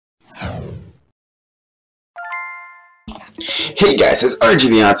Hey guys, it's RG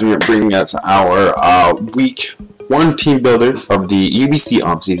the Awesome here, bringing us our week 1 team builder of the UBC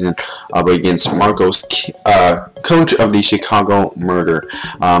offseason against Marcos, coach of the Chicago Murder.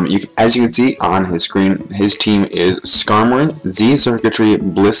 As you can see on his screen, his team is Skarmory, Z Circuitry,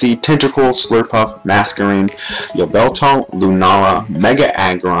 Blissey, Tentacle, Slurpuff, Masquerain, Yveltal, Lunala, Mega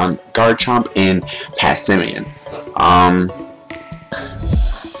Aggron, Garchomp, and Passimian.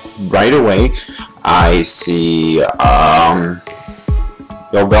 Right away, I see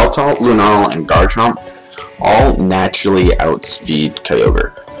Yveltal, Lunala, and Garchomp all naturally outspeed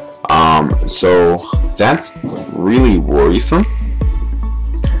Kyogre. So that's really worrisome.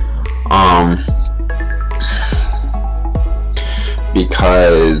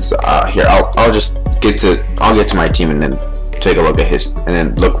 Because here I'll get to my team and then take a look at his, and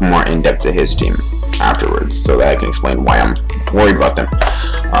then look more in depth at his team afterwards, so that I can explain why I'm worried about them.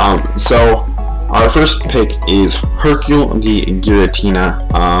 So our first pick is Hercule the Giratina.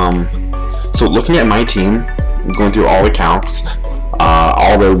 So looking at my team, going through all the calcs,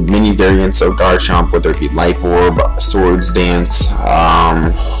 all the mini variants of Garchomp, whether it be Life Orb, Swords Dance,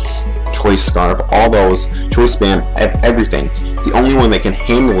 Choice Scarf, all those, Choice Band, everything. The only one that can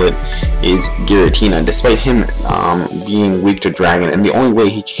handle it is Giratina, despite him being weak to Dragon, and the only way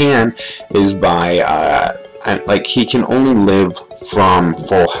he can is by he can only live from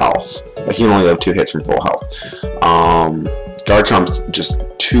full health. Like, he can only live 2 hits from full health. Garchomp's just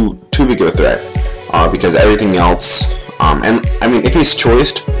too big of a threat, because everything else, and I mean, if he's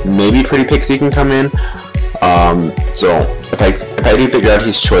choiced, maybe Pretty Pixie can come in. So if I do figure out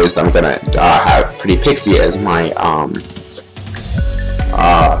he's choiced, I'm gonna have Pretty Pixie as my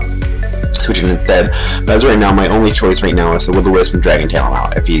switching instead. But as right now, my only choice right now is to Will-O-Wisp and Dragon Tail him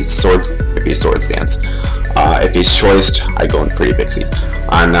out. If he's Swords Dance. If he's choiced, I go in Pretty Pixie,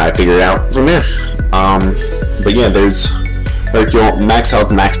 and I figure it out from there. But yeah, there's Hercule, max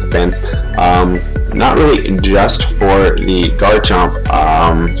health, max defense. Not really just for the Garchomp,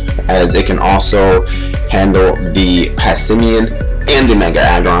 as it can also handle the Passimian and the Mega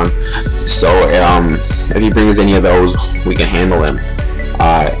Aggron. So if he brings any of those, we can handle him.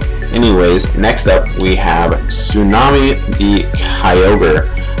 Anyways, next up we have Tsunami the Kyogre,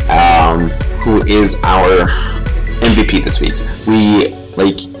 who is our MVP this week.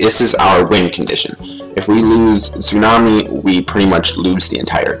 This is our win condition. If we lose Tsunami, we pretty much lose the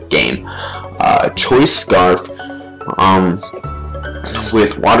entire game. Choice Scarf,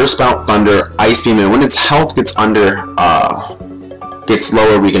 with Water Spout, Thunder, Ice Beam, and when its health gets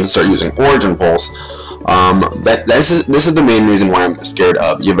lower, we can start using Origin Pulse. This is the main reason why I'm scared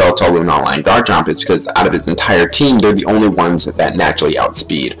of Yveltal, Lunala, and Garchomp, is because out of its entire team, they're the only ones that naturally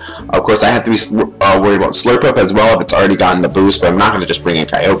outspeed. Of course, I have to be worried about Slurpuff as well if it's already gotten the boost, but I'm not going to just bring in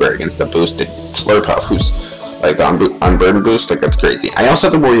Kyogre against the boosted Slurpuff, who's like on Burden Boost. Like, that's crazy. I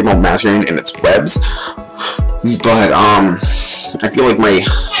also have to worry about Masquerain and its webs, but I feel like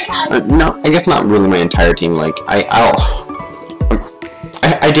I guess not really my entire team. Like,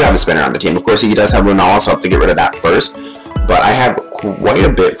 I do have a spinner on the team. Of course, he does have Lunala, so I have to get rid of that first. But I have quite a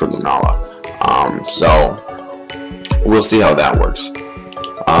bit for Lunala. So we'll see how that works.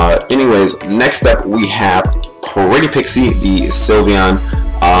 Anyways, next up we have Pretty Pixie, the Sylveon.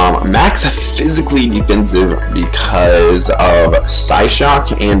 Max physically defensive because of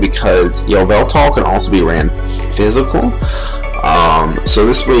Psyshock, and because Yveltal can also be ran physical. So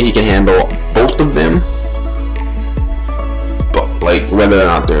this way he can handle both of them. Like, whether or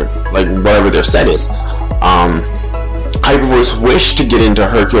not they're, like, whatever their set is. I wish to get into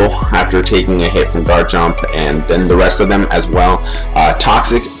Hercule after taking a hit from Garchomp, and then the rest of them as well.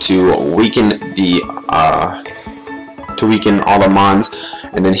 Toxic to weaken all the Mons,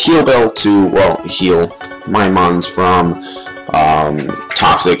 and then Heal Bell to, well, heal my Mons from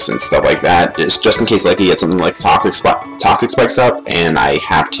Toxics and stuff like that. It's just in case, like, he gets something like Toxic spikes up, and I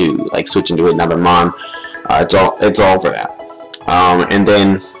have to, like, switch into another Mon. It's all for that. And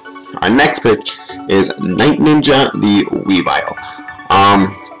then our next pick is Night Ninja the Weavile.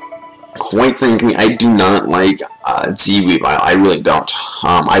 Quite frankly, I do not like Z Weavile. I really don't.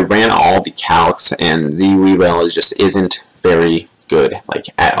 I ran all the calcs, and Z Weavile just isn't very good, like,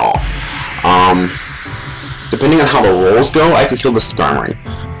 at all. Depending on how the rolls go, I can kill the Skarmory.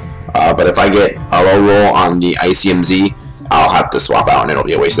 But if I get a low roll on the ICMZ, I'll have to swap out, and it'll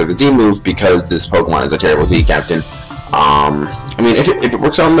be a waste of a Z move because this Pokemon is a terrible Z captain. I mean, if it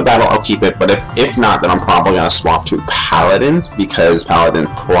works out in the battle, I'll keep it, but if not, then I'm probably going to swap to Paladin, because Paladin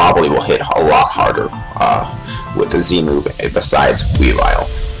probably will hit a lot harder with the Z move besides Weavile.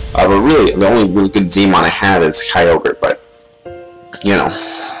 But really, the only really good Z-Mon I have is Kyogre, but, you know,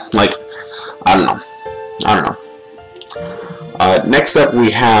 like, I don't know. Next up,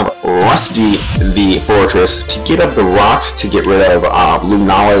 we have Rusty the Fortress. To get up the rocks, to get rid of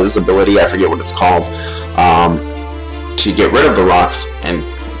Lunala's ability, I forget what it's called, to get rid of the rocks and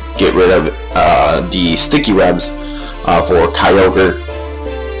get rid of the sticky webs for Kyogre.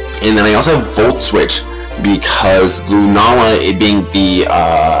 And then I also have Volt Switch, because Lunala, it being the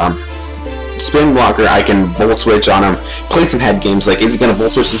spin blocker, I can Volt Switch on him, play some head games, like is he going to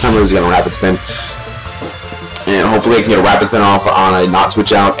Volt Switch this time or is he going to Rapid Spin? And hopefully I can get a Rapid Spin off on a not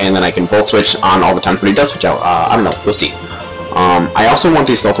switch out, and then I can Volt Switch on all the times when he does switch out. I don't know, we'll see. I also want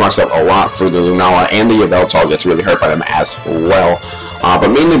these Stealth Rocks up a lot for the Lunala, and the Yveltal gets really hurt by them as well. But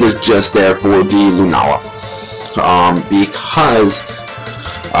mainly they're just there for the Lunala. Because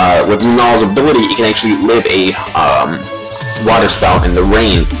with Lunala's ability, it can actually live a Water Spout in the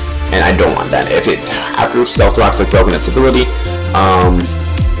rain, and I don't want that. If it, after Stealth Rocks have broken its ability,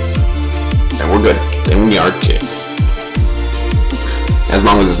 then we're good. Then we are okay. As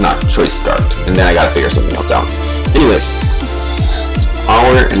long as it's not Choice Scarfed, and then I gotta figure something else out. Anyways,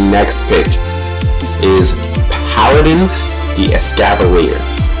 our next pick is Paladin the Escavalier.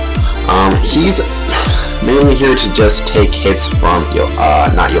 He's mainly here to just take hits from,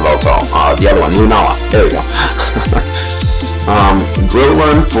 not Yveltal, the other one, Lunala. There we go. Drill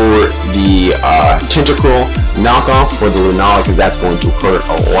Run for the Tentacruel, knockoff for the Lunala, because that's going to hurt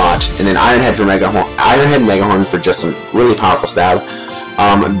a lot, and then Iron Head Mega Horn for just some really powerful stab.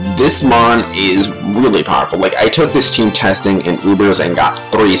 This Mon is really powerful. Like, I took this team testing in Ubers and got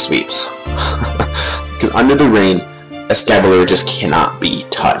 3 sweeps. Because under the rain, Escavalier just cannot be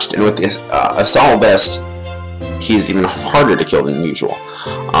touched, and with this Assault Vest, he's even harder to kill than usual.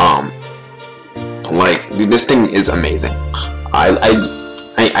 Like, this thing is amazing.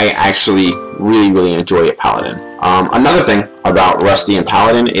 I actually really enjoy a Paladin. Another thing about Rusty and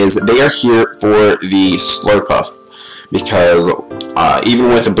Paladin is they are here for the Slurpuff, because even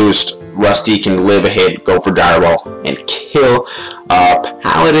with a boost, Rusty can live a hit, go for Gyro Ball, and kill.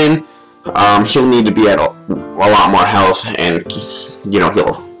 Paladin, he'll need to be at a lot more health, and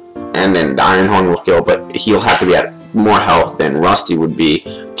and then the Iron Horn will kill, but he'll have to be at more health than Rusty would be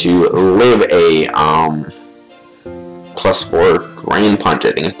to live a +4 Drain Punch.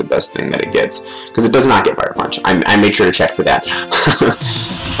 I think is the best thing that it gets, because it does not get Fire Punch. I made sure to check for that.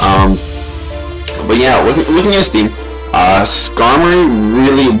 But yeah, looking at his team, Skarmory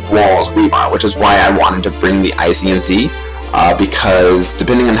really walls Weavile, which is why I wanted to bring the ICMC, because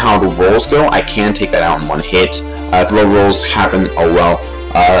depending on how the rolls go, I can take that out in one hit. If the rolls happen, oh well.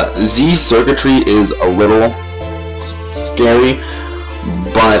 Z Circuitry is a little scary,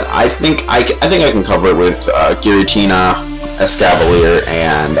 but I think I can cover it with Giratina, Escavalier,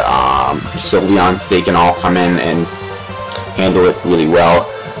 and Sylveon. They can all come in and handle it really well.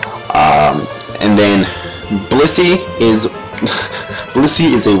 And then Blissey is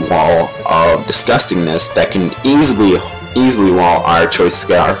a wall of disgustingness that can easily wall our Choice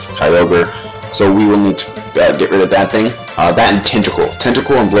Scarf Kyogre. So we will need to get rid of that thing. That and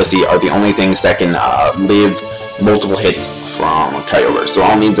Tentacruel and Blissey are the only things that can live multiple hits from Kyogre. So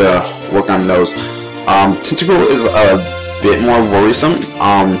I'll need to work on those. Tentacruel is a bit more worrisome,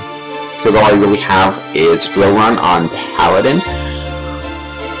 because all I really have is Drill Run on Paladin.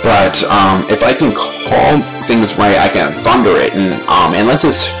 But if I can call things right, I can Thunder it, and unless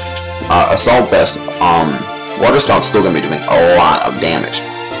it's Assault Vest, Water Spout's still going to be doing a lot of damage.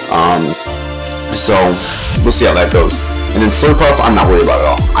 So we'll see how that goes. And then Slurpuff, I'm not worried about at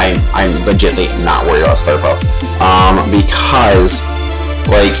all. I'm legitimately not worried about Slurpuff, because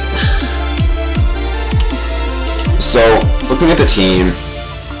like, so looking at the team,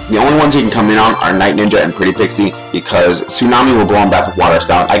 the only ones he can come in on are Night Ninja and Pretty Pixie, because Tsunami will blow him back with Water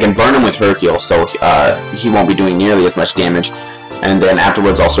Spout. I can burn him with Hercule, so he won't be doing nearly as much damage. And then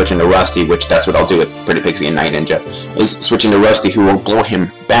afterwards I'll switch into Rusty, which that's what I'll do with Pretty Pixie and Night Ninja, is switching to Rusty, who will blow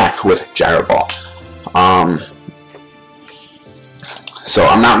him back with Gyro Ball. So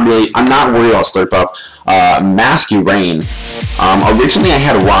I'm not worried about Slurpuff. Masquerain. Originally I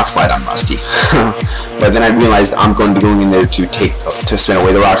had a Rock Slide on Rusty, but then I realized I'm going to be going in there to spin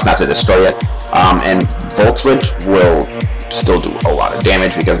away the rocks, not to destroy it. And Volt Switch will still do a lot of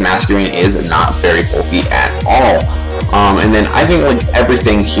damage, because Masquerain is not very bulky at all. And then I think like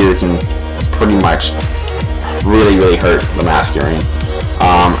everything here can pretty much really hurt the Masquerain.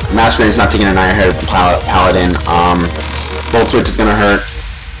 Masquerain's not taking an Iron Head from Paladin. Volt Switch is gonna hurt.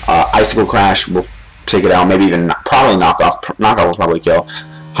 Icicle Crash will take it out. Maybe even probably Knockoff. Knockoff will probably kill.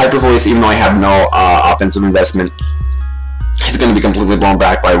 Hyper Voice, even though I have no offensive investment, it's gonna be completely blown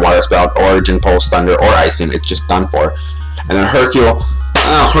back by Water Spout, Origin Pulse, Thunder, or Ice Beam. It's just done for. And then Hercule.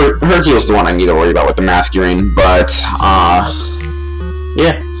 Hercule's the one I need to worry about with the Masquerain, but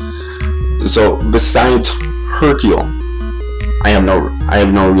yeah. So besides Hercule, I have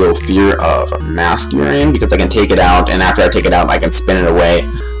no real fear of Masquerain because I can take it out, and after I take it out, I can spin it away.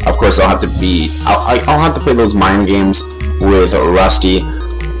 Of course, I'll have to play those mind games with Rusty.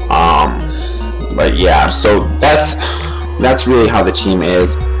 But yeah, so that's really how the team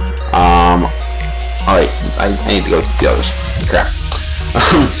is. Alright, I need to go to the others. Crap.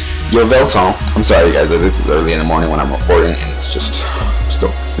 Yveltal, I'm sorry guys, this is early in the morning when I'm recording, and it's just,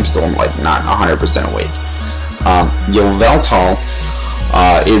 I'm still like not 100% awake. Yveltal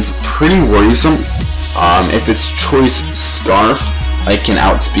is pretty worrisome. If it's choice Scarf, I can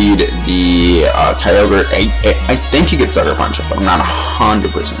outspeed the Kyogre. I think he gets Sucker Punch, but I'm not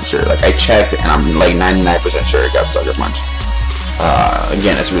 100% sure. Like, I checked, and I'm like 99% sure he got Sucker Punch.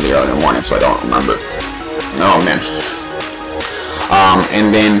 Again, it's really early in the morning, so I don't remember. Oh, man.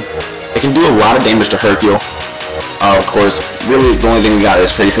 And then it can do a lot of damage to Hercule. Of course, really, the only thing we got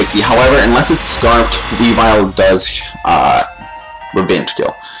is Pretty Pixie. However, unless it's Scarfed, Weavile does Revenge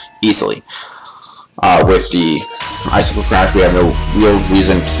Kill easily. With the Icicle Crash, we have no real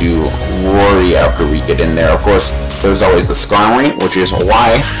reason to worry after we get in there. Of course, there's always the Skarmory, which is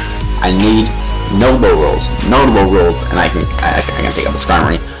why I need notable rolls, and I can take out the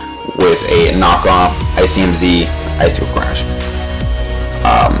Skarmory with a knockoff ICMZ Icicle Crash.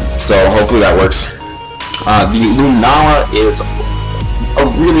 So hopefully that works. The Lunala is a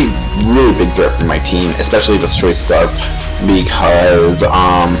really big threat for my team, especially with Choice Scarf, because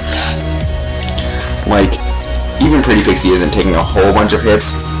like, even Pretty Pixie isn't taking a whole bunch of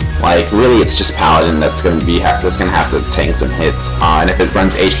hits. Like, really, it's just Paladin that's gonna have to tank some hits. And if it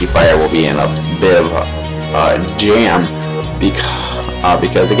runs HP Fire, we'll be in a bit of a jam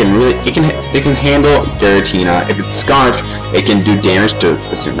because it can handle Giratina. If it's Scarfed, it can do damage to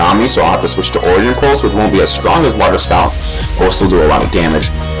the Tsunami, so I'll have to switch to Origin Pulse, which won't be as strong as Water Spout, but will still do a lot of damage.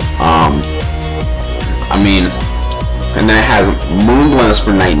 I mean, and then it has Moonblast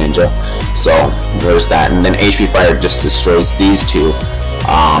for Night Ninja, so there's that, and then HP Fire just destroys these two.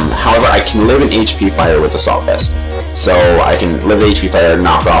 However, I can live in HP Fire with Assault Vest, so I can live the HP Fire,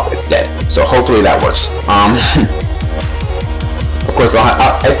 knock off, it's dead. So hopefully that works. Of course,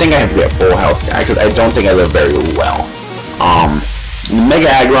 I think I have to be at full health, because I don't think I live very well. Mega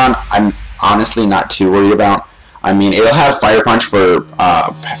Aggron, I'm honestly not too worried about. I mean, it'll have Fire Punch for,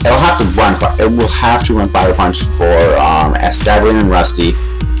 it will have to run Fire Punch for, Escavalier and Rusty.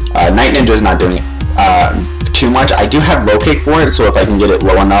 Night Ninja's not doing too much. I do have Low Kick for it, so if I can get it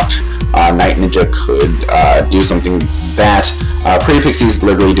low enough, Night Ninja could, do something that, Pretty Pixie's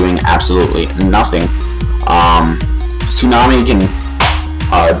literally doing absolutely nothing. Tsunami can,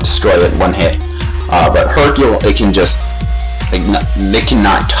 destroy it one hit, but Hercule, it can just, they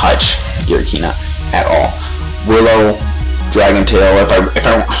cannot touch Giratina at all. Willow, Dragon Tail, if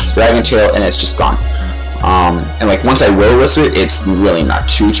I Dragon Tail, and it's just gone. And like once I Will-O-Wisp it, it's really not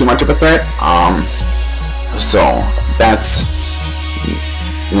too much of a threat. So that's,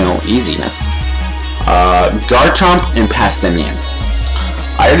 you know, easiness. Garchomp and Passimian.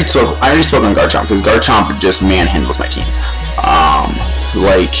 I already spoke on Garchomp because Garchomp just manhandles my team.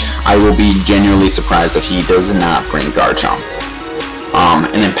 Like, I will be genuinely surprised if he does not bring Garchomp.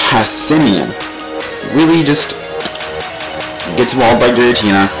 And then Passimian really just gets walled by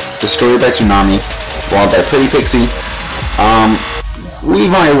Giratina, destroyed by Tsunami, walled by Pretty Pixie.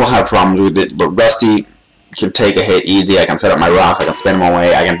 Levi will have problems with it, but Rusty can take a hit easy. I can set up my rock, I can spin him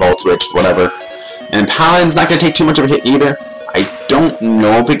away, I can Volt Switch, whatever. And Paladin's not going to take too much of a hit either. I don't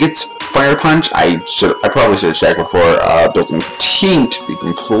know if it gets Fire Punch. I probably should have checked before building the team, to be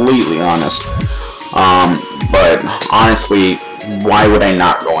completely honest. But honestly, why would I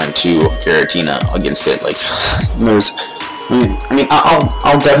not go into Giratina against it? Like, I mean,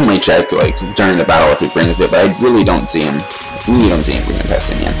 I'll definitely check like during the battle if he brings it, but I really don't see him. Bringing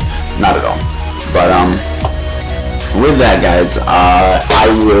Passimian, not at all. But with that, guys, I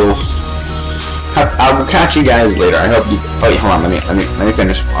will catch you guys later. I hope you. Oh, yeah, hold on. Let me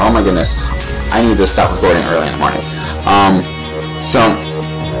finish. Oh my goodness, I need to stop recording early in the morning. So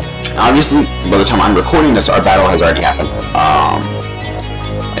obviously, by the time I'm recording this, our battle has already happened.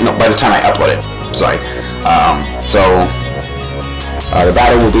 No, by the time I upload it. Sorry. The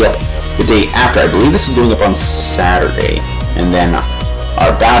battle will be up the day after. I believe this is going up on Saturday, and then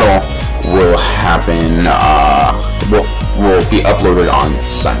our battle will happen. Will be uploaded on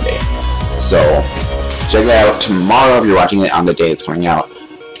Sunday. So check that out tomorrow if you're watching it on the day it's coming out.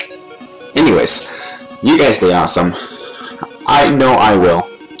 Anyways, you guys stay awesome. I know I will.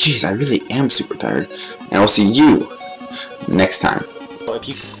 Jeez, I really am super tired. And I'll see you next time.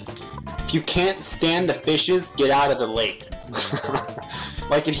 If you can't stand the fishes, get out of the lake.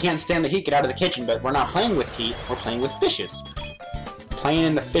 Like, if you can't stand the heat, get out of the kitchen. But we're not playing with heat. We're playing with fishes. Playing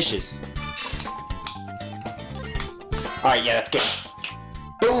in the fishes. Alright, yeah, that's good.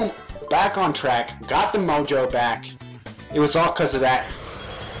 Boom! Back on track. Got the mojo back. It was all because of that.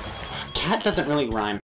 Cat doesn't really rhyme.